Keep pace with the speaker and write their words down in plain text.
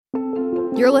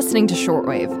You're listening to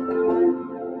Shortwave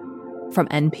from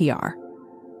NPR.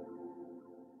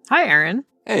 Hi, Aaron.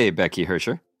 Hey, Becky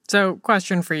Hersher. So,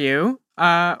 question for you.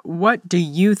 What do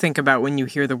you think about when you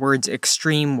hear the words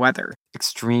extreme weather?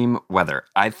 Extreme weather.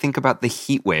 I think about the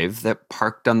heat wave that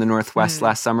parked on the Northwest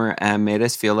last summer and made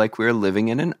us feel like we were living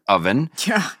in an oven.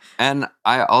 Yeah. And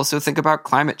I also think about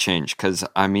climate change because,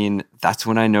 that's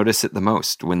when I notice it the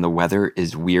most, when the weather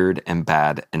is weird and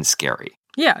bad and scary.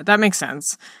 Yeah, that makes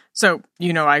sense. So,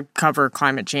 I cover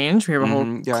climate change. We have a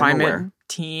whole climate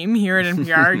team here at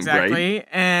NPR, exactly. Right.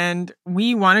 And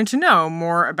we wanted to know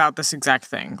more about this exact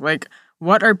thing. Like,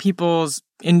 what are people's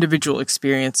individual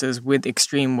experiences with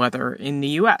extreme weather in the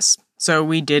U.S.? So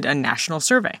we did a national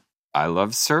survey. I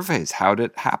love surveys. How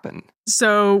did it happen?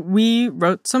 So we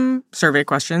wrote some survey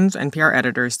questions, NPR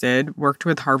editors did, worked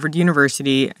with Harvard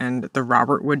University and the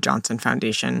Robert Wood Johnson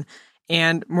Foundation,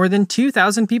 and more than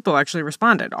 2,000 people actually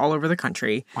responded all over the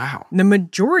country. Wow. The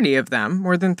majority of them,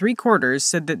 more than 3/4,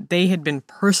 said that they had been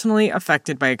personally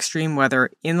affected by extreme weather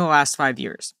in the last 5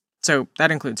 years. So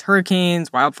that includes hurricanes,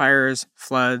 wildfires,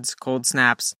 floods, cold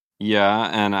snaps. Yeah,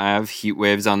 and I have heat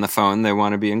waves on the phone. They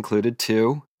want to be included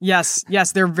too. Yes,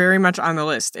 they're very much on the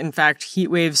list. In fact, heat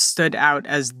waves stood out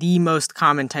as the most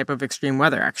common type of extreme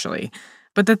weather, actually.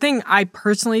 But the thing I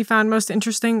personally found most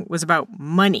interesting was about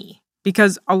money.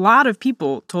 Because a lot of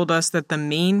people told us that the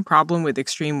main problem with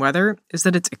extreme weather is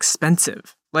that it's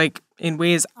expensive, like in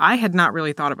ways I had not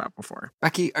really thought about before.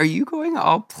 Becky, are you going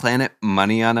all Planet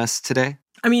Money on us today?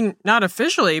 I mean, not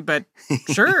officially, but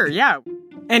sure, yeah.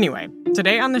 Anyway,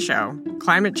 today on the show,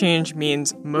 climate change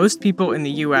means most people in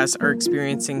the U.S. are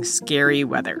experiencing scary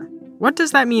weather. What does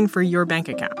that mean for your bank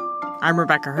account? I'm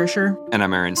Rebecca Hersher. And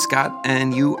I'm Aaron Scott,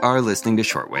 and you are listening to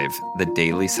Shortwave, the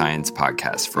daily science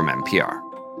podcast from NPR.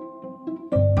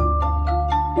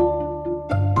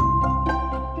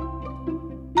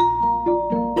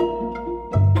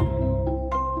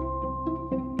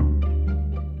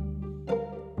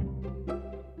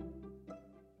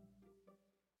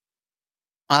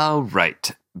 All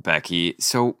right, Becky.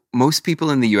 So most people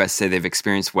in the U.S. say they've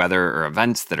experienced weather or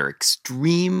events that are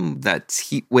extreme. That's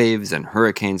heat waves and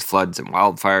hurricanes, floods and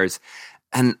wildfires.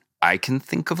 And I can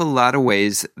think of a lot of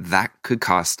ways that could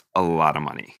cost a lot of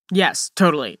money. Yes,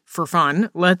 totally. For fun,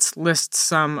 let's list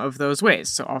some of those ways.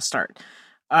 So I'll start.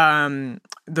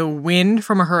 The wind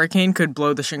from a hurricane could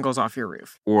blow the shingles off your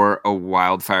roof. Or a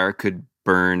wildfire could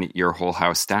burn your whole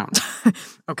house down.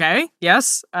 Okay,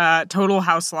 yes. Total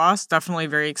house loss, definitely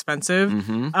very expensive.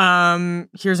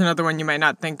 Here's another one you might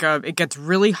not think of. It gets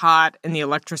really hot and the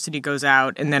electricity goes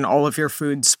out and then all of your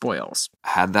food spoils.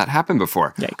 Had that happen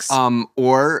before. Yikes.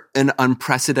 Or an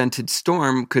unprecedented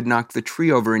storm could knock the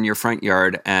tree over in your front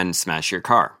yard and smash your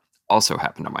car. Also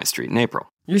happened on my street in April.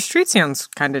 Your street sounds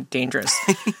kind of dangerous.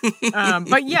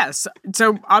 But yes,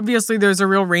 so obviously there's a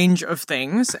real range of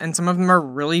things, and some of them are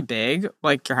really big,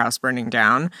 like your house burning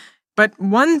down. But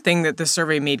one thing that the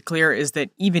survey made clear is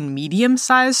that even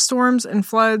medium-sized storms and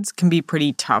floods can be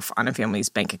pretty tough on a family's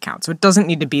bank account. So it doesn't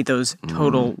need to be those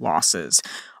total losses.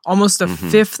 Almost a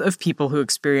fifth of people who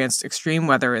experienced extreme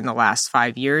weather in the last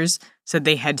 5 years said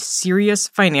they had serious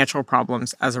financial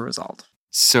problems as a result.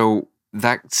 So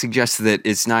that suggests that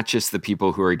it's not just the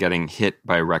people who are getting hit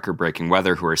by record-breaking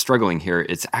weather who are struggling here.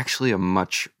 It's actually a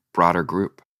much broader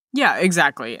group. Yeah,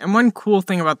 exactly. And one cool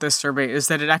thing about this survey is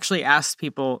that it actually asks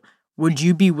people, would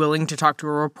you be willing to talk to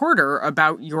a reporter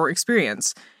about your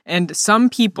experience? And some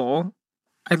people,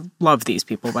 I love these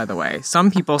people, by the way,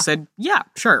 some people said, yeah,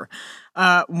 sure.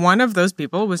 One of those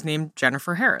people was named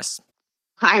Jennifer Harris.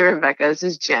 Hi, Rebecca. This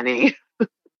is Jenny.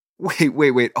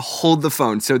 Wait. Hold the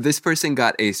phone. So this person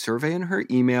got a survey in her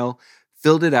email,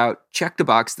 filled it out, checked a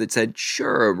box that said,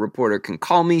 sure, a reporter can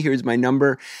call me. Here's my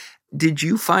number. Did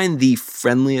you find the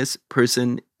friendliest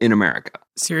person in America?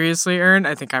 Seriously, Aaron?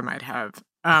 I think I might have.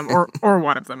 Or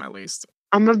one of them, at least.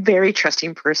 I'm a very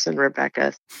trusting person,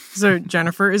 Rebecca. So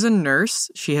Jennifer is a nurse.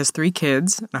 She has 3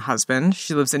 kids and a husband.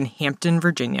 She lives in Hampton,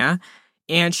 Virginia.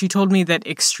 And she told me that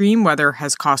extreme weather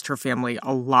has cost her family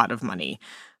a lot of money.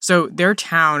 So their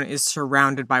town is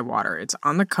surrounded by water. It's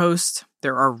on the coast.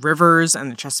 There are rivers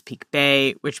and the Chesapeake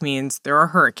Bay, which means there are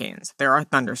hurricanes, there are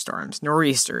thunderstorms,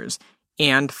 nor'easters,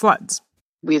 and floods.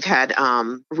 We've had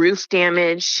roof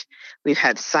damage. We've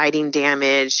had siding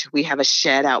damage. We have a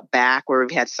shed out back where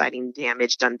we've had siding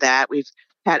damage, done that. We've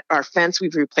had our fence.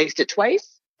 We've replaced it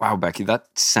twice. Wow, Becky, that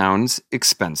sounds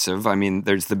expensive. I mean,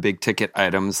 there's the big ticket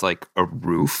items like a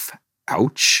roof.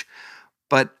 Ouch.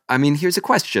 But I mean, here's a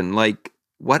question. Like,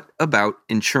 what about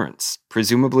insurance?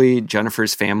 Presumably,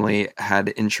 Jennifer's family had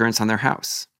insurance on their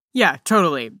house. Yeah,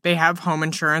 totally. They have home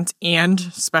insurance and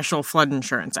special flood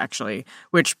insurance, actually,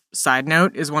 which, side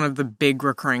note, is one of the big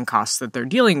recurring costs that they're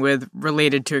dealing with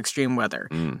related to extreme weather.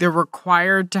 They're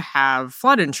required to have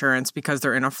flood insurance because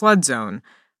they're in a flood zone,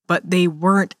 but they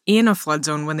weren't in a flood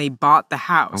zone when they bought the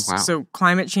house. Oh, wow. So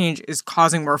climate change is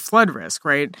causing more flood risk,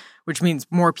 right? Which means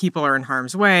more people are in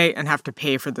harm's way and have to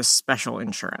pay for this special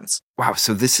insurance. Wow,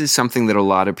 so this is something that a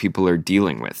lot of people are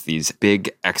dealing with, these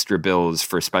big extra bills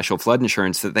for special flood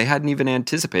insurance that they hadn't even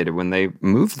anticipated when they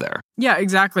moved there. Yeah,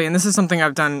 exactly. And this is something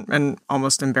I've done an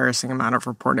almost embarrassing amount of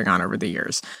reporting on over the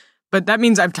years. But that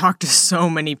means I've talked to so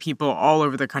many people all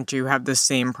over the country who have the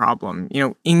same problem,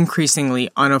 increasingly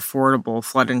unaffordable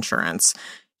flood insurance,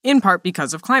 in part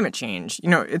because of climate change.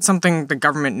 It's something the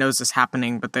government knows is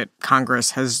happening, but that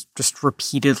Congress has just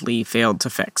repeatedly failed to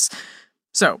fix.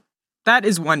 So that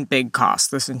is one big cost,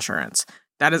 this insurance.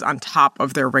 That is on top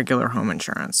of their regular home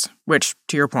insurance, which,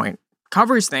 to your point,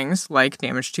 covers things like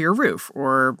damage to your roof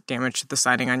or damage to the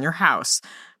siding on your house.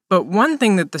 But one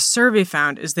thing that the survey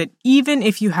found is that even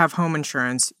if you have home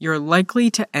insurance, you're likely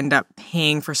to end up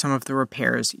paying for some of the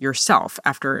repairs yourself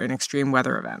after an extreme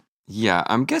weather event. Yeah,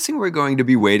 I'm guessing we're going to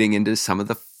be wading into some of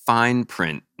the fine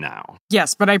print now.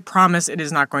 Yes, but I promise it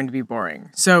is not going to be boring.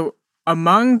 So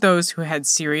among those who had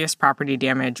serious property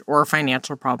damage or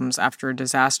financial problems after a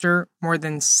disaster, more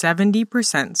than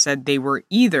 70% said they were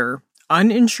either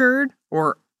uninsured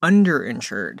or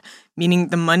underinsured, meaning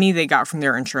the money they got from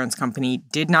their insurance company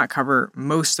did not cover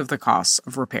most of the costs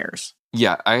of repairs.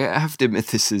 Yeah, I have to admit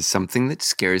this is something that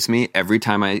scares me every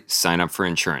time I sign up for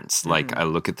insurance. Like, I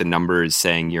look at the numbers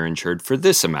saying you're insured for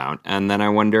this amount, and then I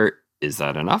wonder, is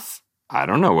that enough? I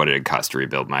don't know what it'd cost to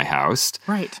rebuild my house.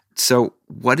 Right. So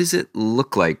what does it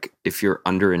look like if you're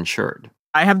underinsured?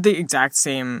 I have the exact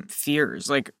same fears.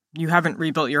 Like, you haven't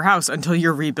rebuilt your house until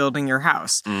you're rebuilding your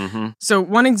house. So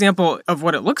one example of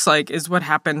what it looks like is what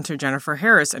happened to Jennifer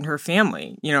Harris and her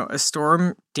family. A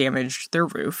storm damaged their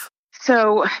roof.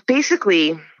 So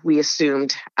basically, we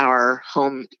assumed our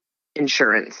home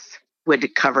insurance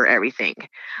would cover everything.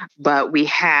 But we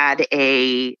had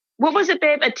what was it,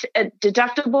 babe? A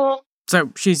deductible?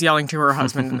 So she's yelling to her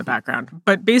husband in the background.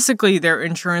 But basically, their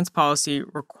insurance policy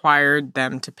required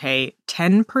them to pay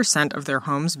 10% of their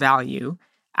home's value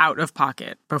out of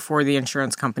pocket before the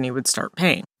insurance company would start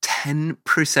paying.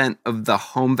 10% of the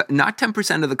home, not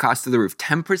 10% of the cost of the roof,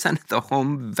 10% of the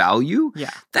home value?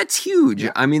 Yeah. That's huge.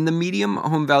 Yeah. I mean, the median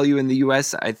home value in the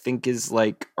US, I think, is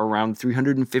like around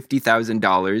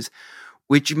 $350,000,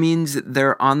 which means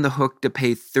they're on the hook to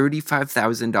pay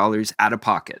 $35,000 out of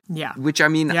pocket. Yeah. Which, I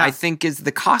mean, I think is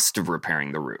the cost of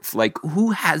repairing the roof. Like,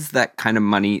 who has that kind of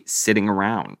money sitting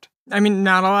around? I mean,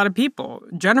 not a lot of people.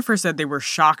 Jennifer said they were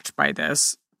shocked by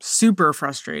this, super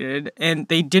frustrated, and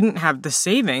they didn't have the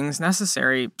savings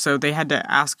necessary, so they had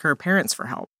to ask her parents for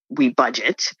help. We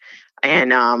budget,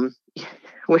 and I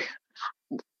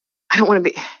don't want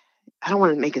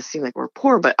to make it seem like we're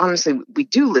poor, but honestly, we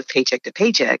do live paycheck to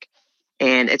paycheck,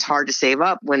 and it's hard to save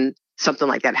up when something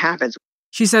like that happens.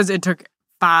 She says it took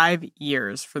 5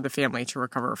 years for the family to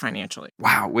recover financially.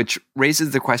 Wow, which raises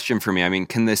the question for me. I mean,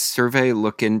 can this survey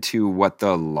look into what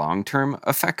the long-term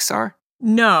effects are?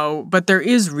 No, but there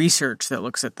is research that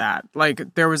looks at that.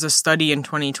 Like, there was a study in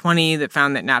 2020 that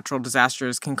found that natural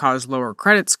disasters can cause lower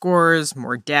credit scores,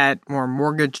 more debt, more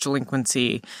mortgage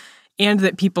delinquency, and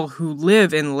that people who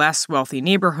live in less wealthy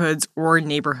neighborhoods or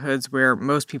neighborhoods where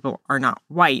most people are not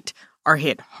white are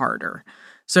hit harder.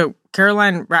 So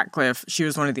Caroline Ratcliffe, she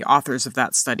was one of the authors of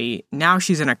that study. Now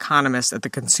she's an economist at the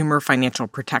Consumer Financial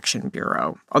Protection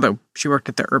Bureau, although she worked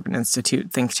at the Urban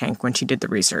Institute think tank when she did the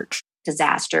research.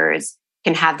 Disasters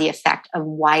can have the effect of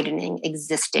widening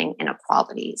existing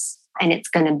inequalities. And it's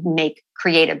going to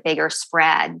create a bigger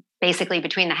spread, basically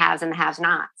between the haves and the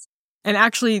have-nots. And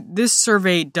actually, this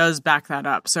survey does back that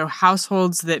up. So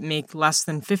households that make less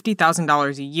than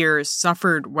 $50,000 a year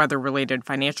suffered weather-related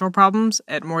financial problems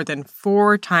at more than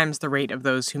 4 times the rate of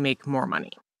those who make more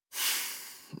money.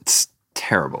 It's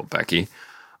terrible, Becky.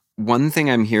 One thing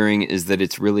I'm hearing is that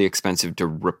it's really expensive to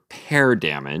repair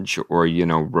damage or,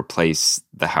 replace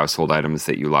the household items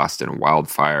that you lost in a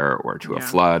wildfire or to a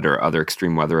flood or other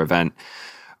extreme weather event.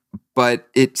 But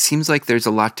it seems like there's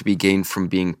a lot to be gained from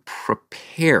being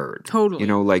prepared. Totally.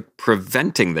 Like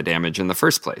preventing the damage in the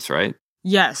first place, right?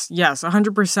 Yes,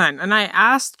 100%. And I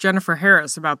asked Jennifer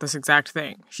Harris about this exact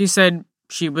thing. She said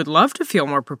she would love to feel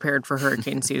more prepared for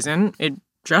hurricane season. It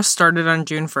just started on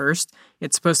June 1st.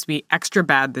 It's supposed to be extra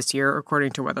bad this year,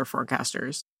 according to weather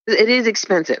forecasters. It is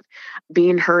expensive.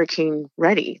 Being hurricane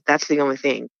ready, that's the only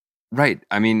thing. Right.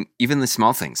 I mean, even the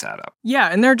small things add up. Yeah,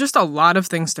 and there are just a lot of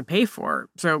things to pay for.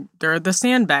 So there are the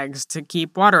sandbags to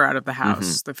keep water out of the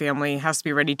house. The family has to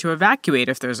be ready to evacuate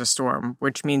if there's a storm,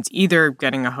 which means either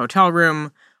getting a hotel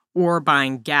room or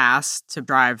buying gas to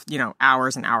drive,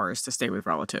 hours and hours to stay with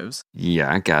relatives.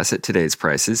 Yeah, gas at today's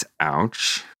prices.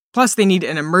 Ouch. Plus, they need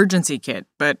an emergency kit,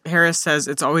 but Harris says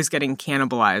it's always getting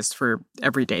cannibalized for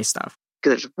everyday stuff.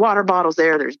 There's water bottles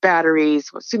there, there's batteries.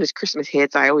 As soon as Christmas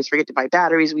hits, I always forget to buy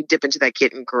batteries. We dip into that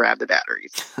kit and grab the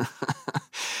batteries.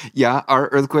 Yeah, our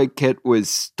earthquake kit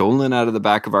was stolen out of the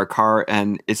back of our car,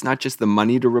 and it's not just the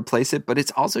money to replace it, but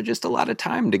it's also just a lot of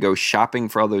time to go shopping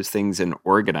for all those things and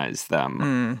organize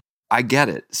them. I get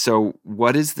it. So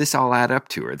what does this all add up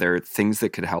to? Are there things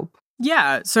that could help?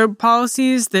 Yeah, so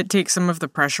policies that take some of the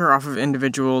pressure off of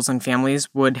individuals and families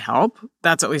would help.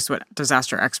 That's at least what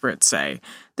disaster experts say.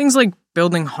 Things like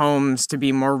building homes to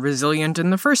be more resilient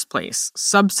in the first place,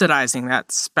 subsidizing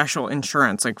that special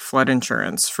insurance like flood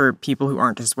insurance for people who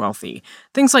aren't as wealthy.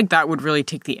 Things like that would really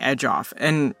take the edge off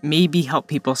and maybe help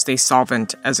people stay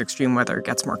solvent as extreme weather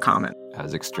gets more common.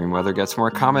 As extreme weather gets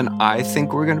more common, I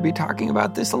think we're going to be talking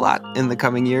about this a lot in the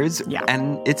coming years. Yeah.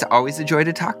 And it's always a joy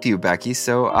to talk to you, Becky.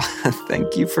 So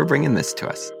thank you for bringing this to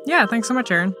us. Yeah, thanks so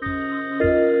much, Aaron.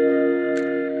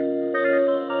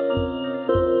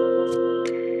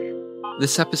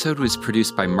 This episode was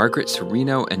produced by Margaret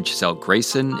Serino and Giselle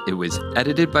Grayson. It was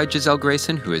edited by Giselle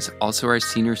Grayson, who is also our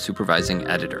senior supervising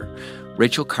editor.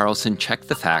 Rachel Carlson checked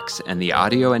the facts, and the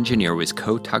audio engineer was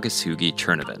Ko Takasugi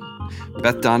Chernovin.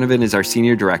 Beth Donovan is our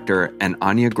senior director, and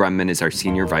Anya Grumman is our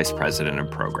senior vice president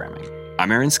of programming.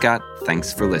 I'm Aaron Scott.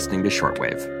 Thanks for listening to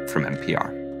Shortwave from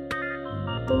NPR.